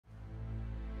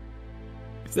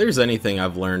If there's anything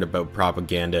I've learned about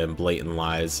propaganda and blatant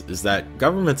lies, is that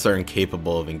governments are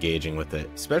incapable of engaging with it,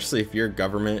 especially if your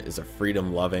government is a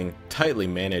freedom-loving, tightly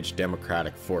managed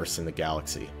democratic force in the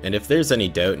galaxy. And if there's any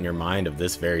doubt in your mind of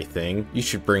this very thing, you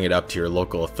should bring it up to your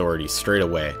local authorities straight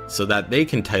away, so that they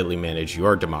can tightly manage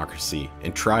your democracy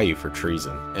and try you for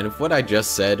treason. And if what I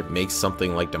just said makes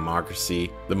something like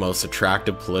democracy the most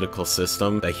attractive political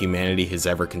system that humanity has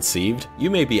ever conceived, you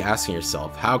may be asking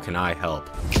yourself, how can I help?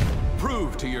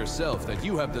 Prove to yourself that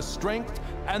you have the strength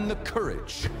and the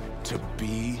courage to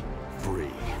be free.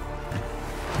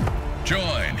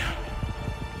 Join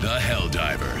the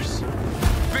Helldivers.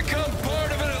 Become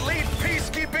part of an elite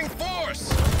peacekeeping force.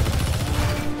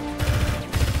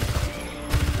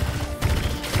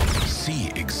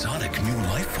 See exotic new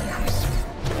life forms.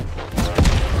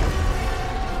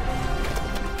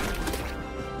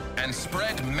 And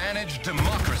spread managed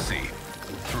democracy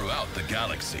throughout the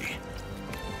galaxy.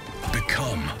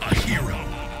 Become a hero.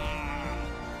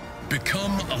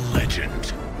 Become a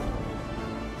legend.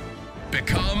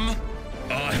 Become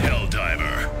a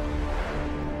Helldiver.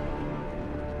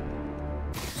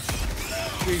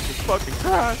 Jesus fucking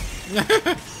Christ.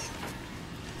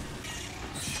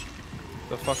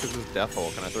 The fuck is this death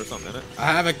hole? Can I throw something in it?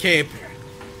 I have a cape.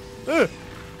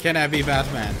 Can I be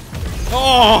Batman?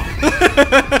 Oh!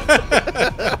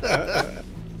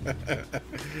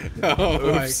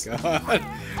 Oh my god.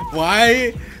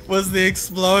 Why was the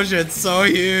explosion so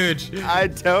huge? I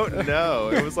don't know.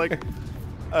 It was like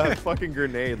a fucking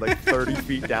grenade, like 30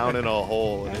 feet down in a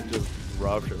hole, and it just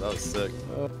ruptured. That was sick.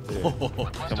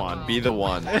 Dude. Come on, be the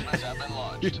one.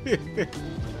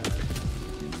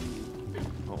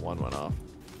 Oh, one went off.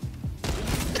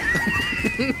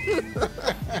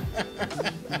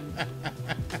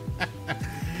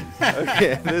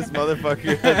 Okay, this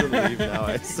motherfucker has to leave now,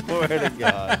 I swear to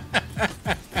God.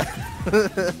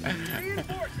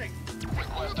 Reinforcing.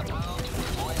 Request approved.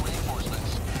 Deploying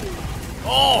reinforcements.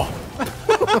 Oh!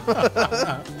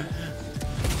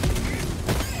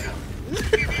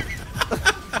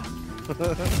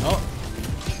 Oh,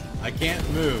 I can't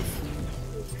move.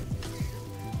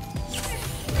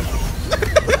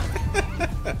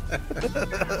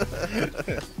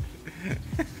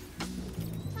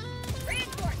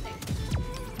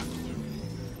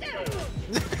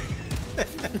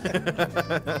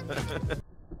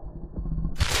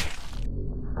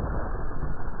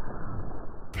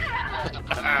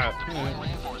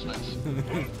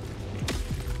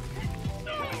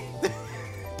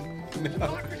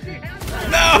 No.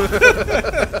 No!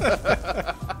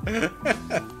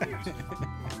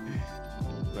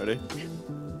 Ready?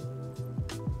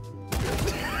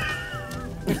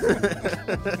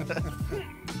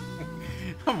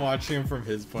 I'm watching him from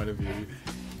his point of view.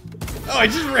 Oh, I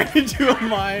just ran into a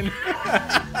mine.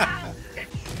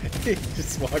 He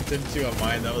just walked into a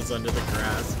mine that was under the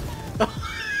grass.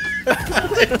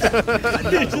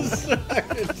 He just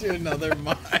walked into another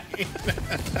mine.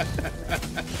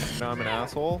 Now I'm an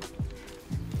asshole.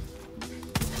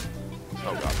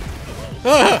 Oh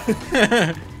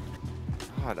god.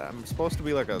 God, I'm supposed to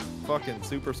be like a fucking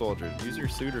super soldier. Use your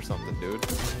suit or something, dude.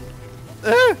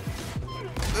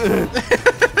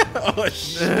 Oh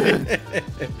shit.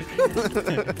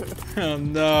 Oh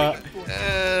no.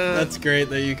 That's great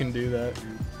that you can do that.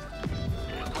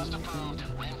 Request approved.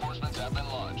 Reinforcements have been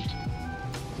launched.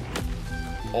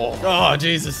 Oh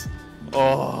Jesus.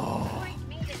 Oh.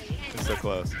 It's so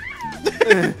close.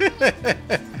 I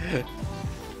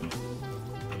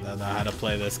don't know how to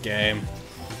play this game.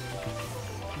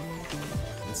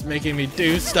 It's making me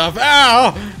do stuff.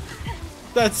 Ow!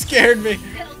 That scared me.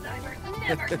 Helldivers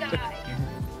never die.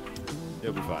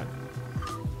 You'll be fine.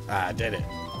 Ah, I did it.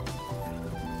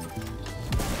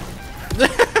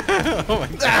 Oh my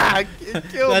god. Ah, it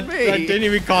killed me. That didn't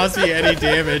even cause me any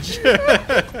damage.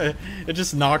 It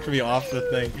just knocked me off the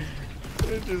thing.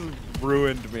 It just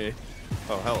ruined me.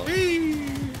 Oh, hello.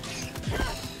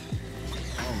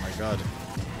 Oh my god.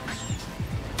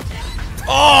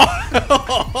 Oh!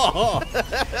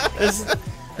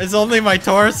 it's only my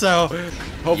torso.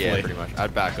 Hopefully. Yeah, pretty much.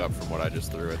 I'd back up from what I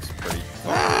just threw. It's pretty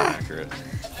fucking accurate.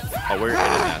 Oh, we're in a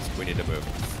nest. We need to move.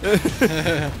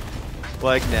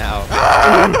 Like now.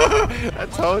 I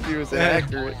told you it was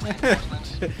inaccurate.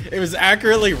 It was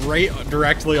accurately right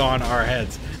directly on our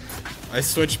heads. I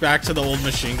switched back to the old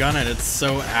machine gun and it's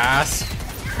so ass.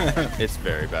 It's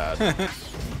very bad.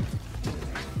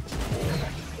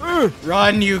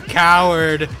 Run, you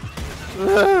coward!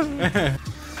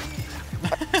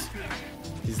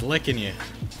 He's licking you.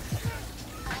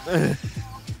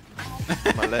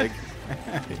 My leg.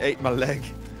 He ate my leg.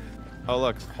 Oh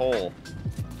look, hole.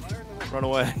 Run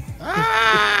away.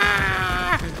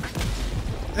 Ah!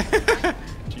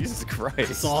 Jesus Christ.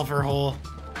 It's a sulfur hole.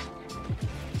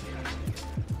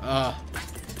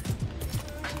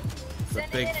 It's a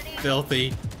big,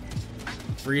 filthy,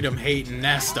 freedom-hating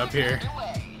nest up here.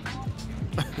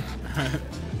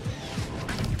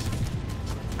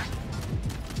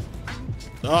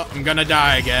 Oh, I'm gonna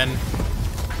die again.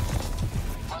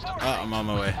 Oh, I'm on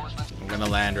my way. I'm gonna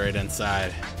land right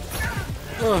inside.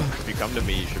 If you come to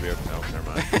me, you should be okay. No, never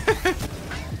mind.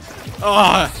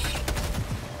 Oh!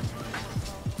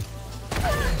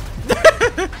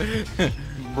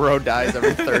 Bro dies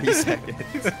every 30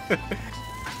 seconds.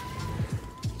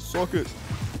 Suck it.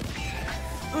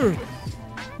 Oh,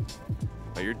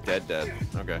 you're dead.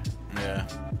 Okay. Yeah.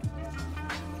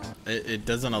 It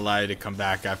doesn't allow you to come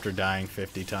back after dying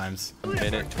 50 times. A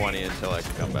minute 20 until I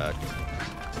can come back.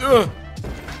 Ugh.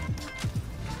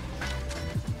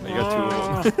 You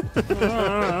got 2 of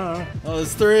them. Oh,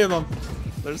 there's 3 of them.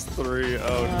 There's 3.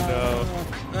 Oh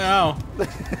no. Ow.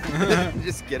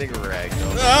 Just getting ragged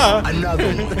over. Ah.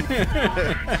 Another one.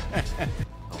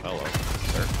 Oh, hello,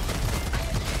 sir.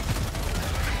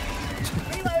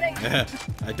 Reloading.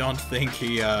 I don't think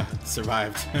he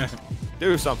survived.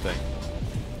 Do something.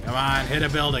 Come on, hit a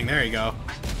building. There you go.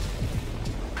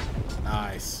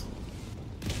 Nice.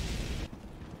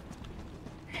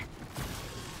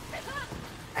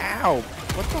 Ow!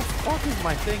 What the fuck is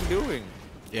my thing doing?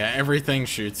 Yeah, everything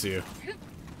shoots you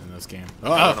in this game.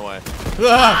 Run Oh, away.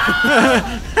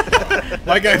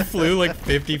 my guy flew like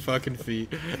 50 fucking feet.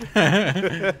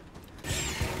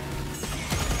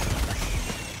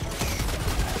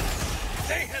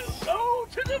 Say hello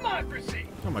to democracy.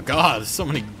 Oh my god, there's so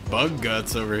many bug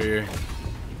guts over here.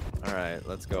 Alright,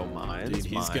 let's go mines. Dude,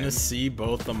 he's gonna mines. see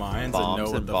both the mines Bombs and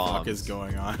know what and the fuck bombs. is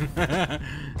going on.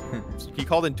 He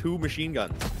called in 2 machine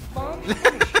guns. Bomb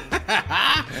finishing.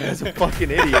 That's a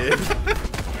fucking idiot.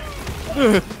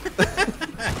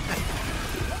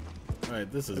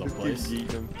 Alright, this is a place. Keep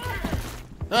eating him.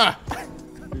 Ah!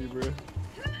 See, bro.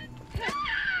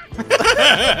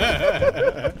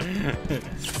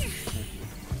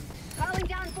 Calling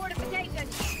down fortification.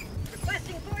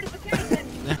 Requesting fortification.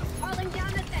 Calling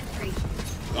down the sentry.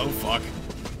 Oh fuck.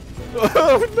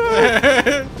 Oh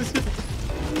no!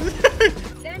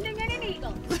 Sending in an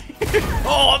eagle.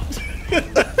 Oh!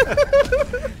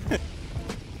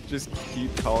 Just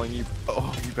keep calling you.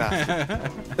 Oh, you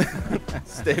bastard.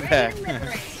 Stay Ready back. to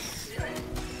liberate.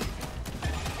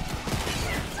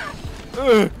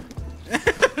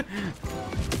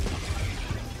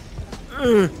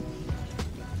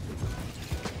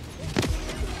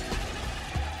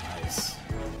 Nice.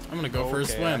 I'm gonna go for a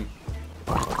Okay. swim.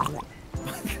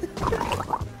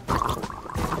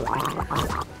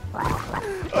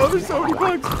 Oh, there's so many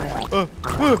bugs.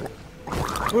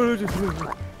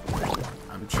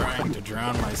 I'm trying to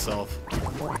drown myself.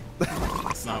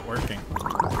 It's not working.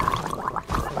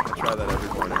 I try that every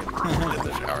morning in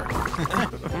the shower.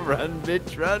 Run,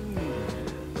 bitch, run.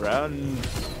 Run.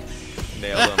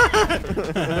 Nailed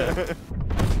him.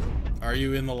 Are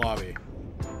you in the lobby?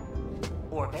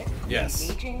 Orbit. Yes.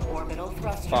 Engaging orbital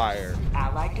thrusters. Fire.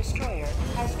 Allied destroyer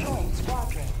has joined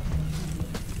squadron.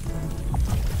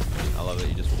 I love that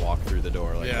you just walk through the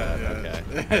door like Yeah, that. yeah.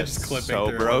 Okay. Just clipping so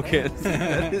through. broken.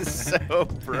 That is so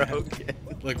broken.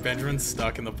 Look, Benjamin's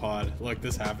stuck in the pod. Look,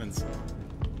 this happens.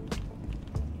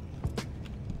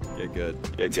 Get good.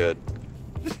 Get good.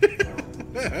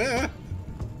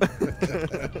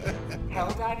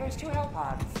 Helldivers to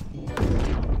Hellpods.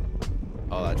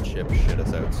 Oh, that chip shit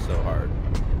us out so hard.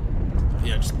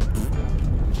 Yeah, just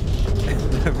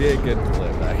That'd be a good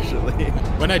clip, actually.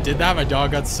 when I did that, my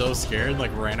dog got so scared,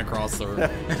 like ran across the room.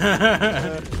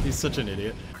 He's such an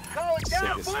idiot. Calling down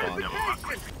Sick as fun.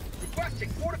 fortification. Requesting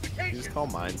You fortification. just call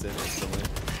mines in instantly.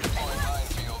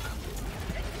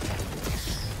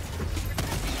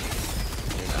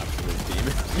 You're an absolute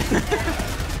demon.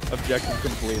 Objective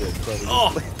completed. Probably.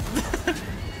 Oh!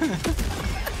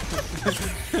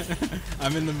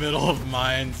 I'm in the middle of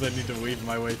mines. I need to weave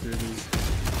my way through these.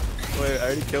 Wait, I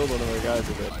already killed one of my guys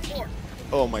with it.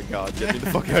 Oh my god, get me the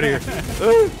fuck out of here.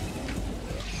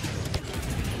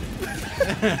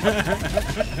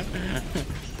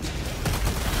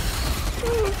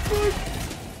 Oh fuck.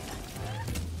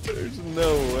 There's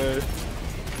no way.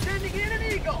 Sending in an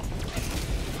eagle.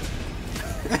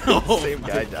 Oh, Same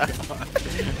guy died.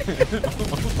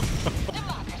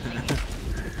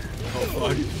 oh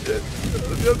fuck. Shit.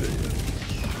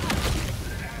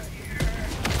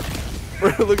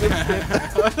 Bro, look at this.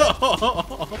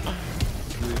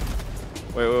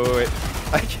 Wait.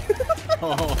 I can't.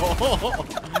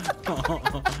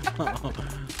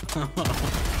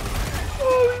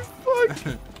 Holy fuck.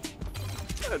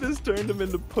 I just turned him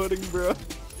into pudding, bro.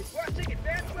 Requesting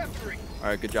advanced weaponry. All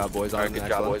right, good job, boys. On to the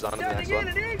next one. On to the next Sending in one.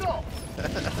 an eagle.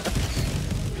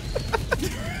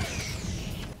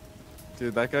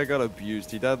 Dude, that guy got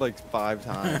abused. He died like 5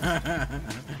 times.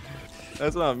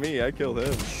 That's not me. I killed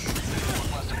him.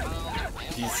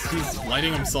 He's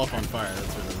lighting himself on fire.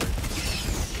 That's what it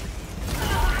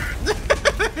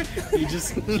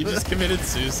is. He just committed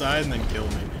suicide and then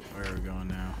killed me. Where are we going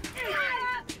now?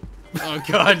 Oh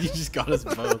god, you just got us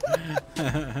both.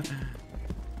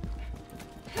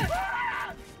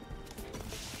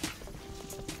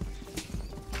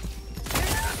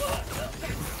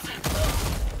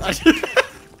 I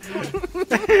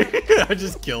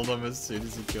just killed him as soon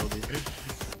as he killed me.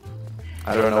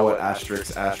 I don't know what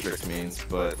asterisk means,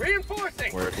 but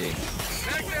Reinforcing. we're a team.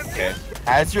 Okay.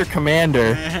 As your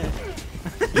commander,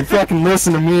 you fucking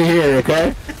listen to me here,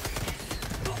 okay?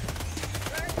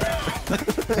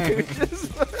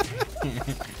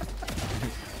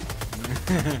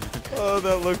 Oh,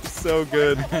 that looked so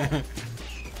good.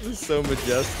 It's so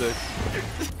majestic.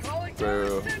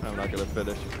 Bro, I'm not gonna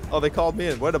finish. Oh, they called me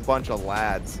in. What a bunch of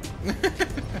lads.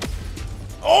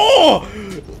 Oh!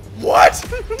 What?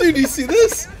 Dude, you see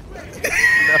this?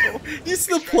 No. You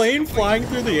see the plane flying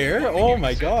through the air? Oh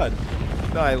my god.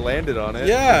 No, I landed on it.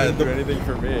 Yeah, It didn't do anything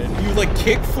for me. You like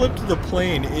kick flipped the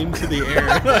plane into the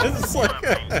air. It's like,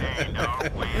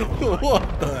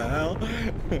 what the hell?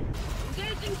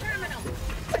 Engaging terminal.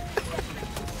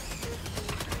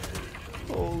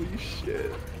 Holy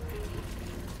shit.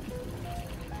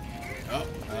 Oh,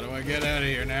 how do I get out of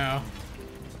here now?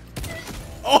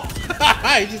 Oh,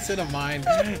 I just hit a mine.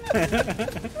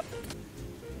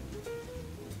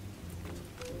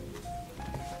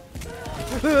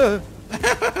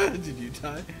 Did you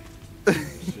die?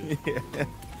 Yeah.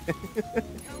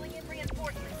 Calling in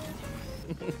reinforcements.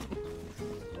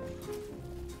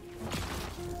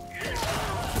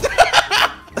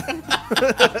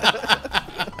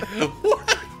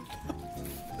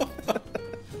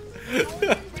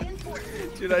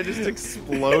 Dude, I just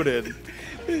exploded.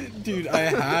 Dude, I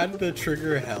had the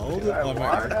trigger held on my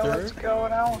Arthur. What's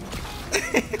going on?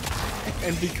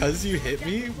 And because you hit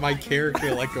me, my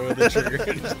character let go of the trigger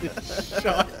and just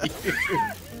shot you.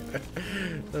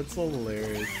 That's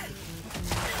hilarious.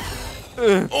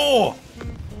 Oh!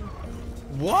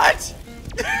 What?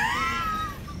 Dude,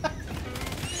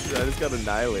 I just got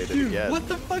annihilated Dude, again. what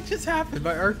the fuck just happened?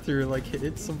 My Arthur like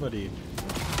hit somebody.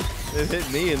 It hit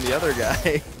me and the other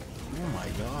guy. Oh my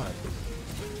god.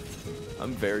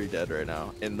 I'm very dead right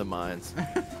now. In the mines.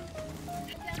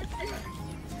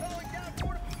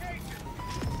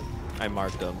 I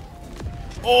marked them.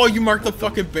 Oh, you marked the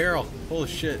fucking barrel. Holy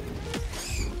shit.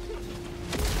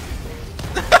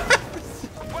 Is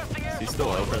he still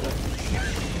over there?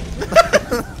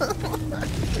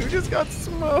 Who just got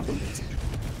smoked?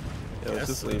 Yeah, let's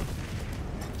just leave.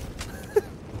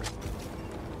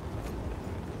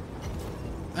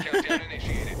 Countdown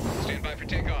initiated. Stand by for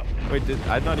takeoff. Wait, did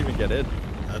I not even get in?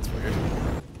 That's weird.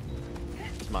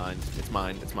 It's mine. It's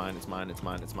mine. It's mine. It's mine. It's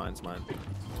mine. It's mine. It's mine.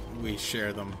 We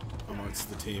share them amongst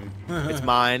the team. It's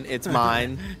mine. It's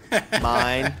mine.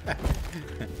 Mine.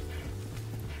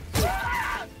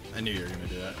 I knew you were gonna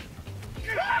do that.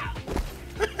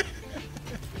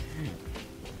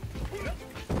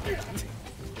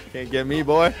 Can't get me,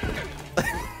 boy.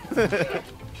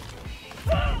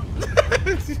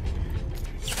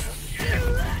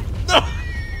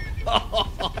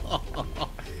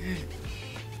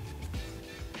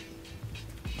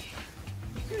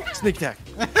 Sneak attack.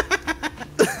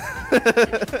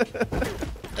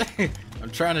 I'm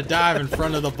trying to dive in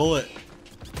front of the bullet.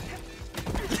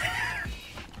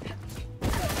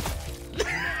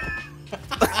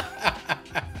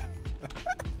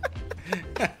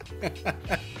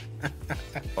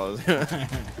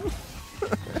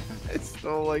 I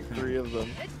stole like 3 of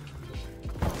them.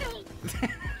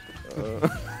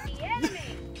 The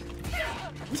enemy.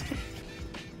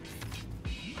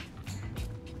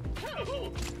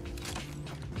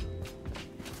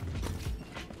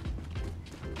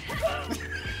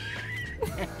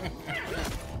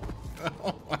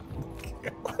 Oh my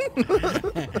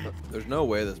There's no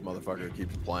way this motherfucker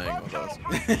keeps playing with us.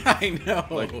 I know.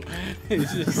 Like, it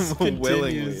just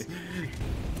willingly. continues.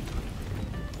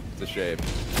 It's a shame.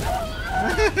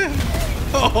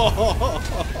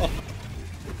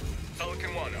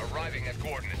 Pelican 1 arriving at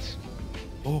coordinates.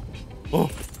 Oh.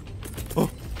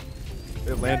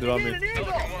 It landed on me.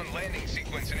 Pelican 1 landing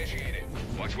sequence initiated.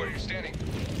 Watch where you're standing.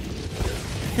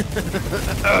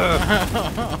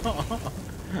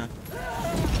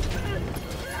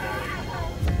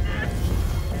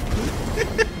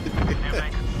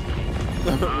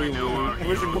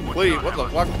 Mission complete. What the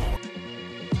fuck?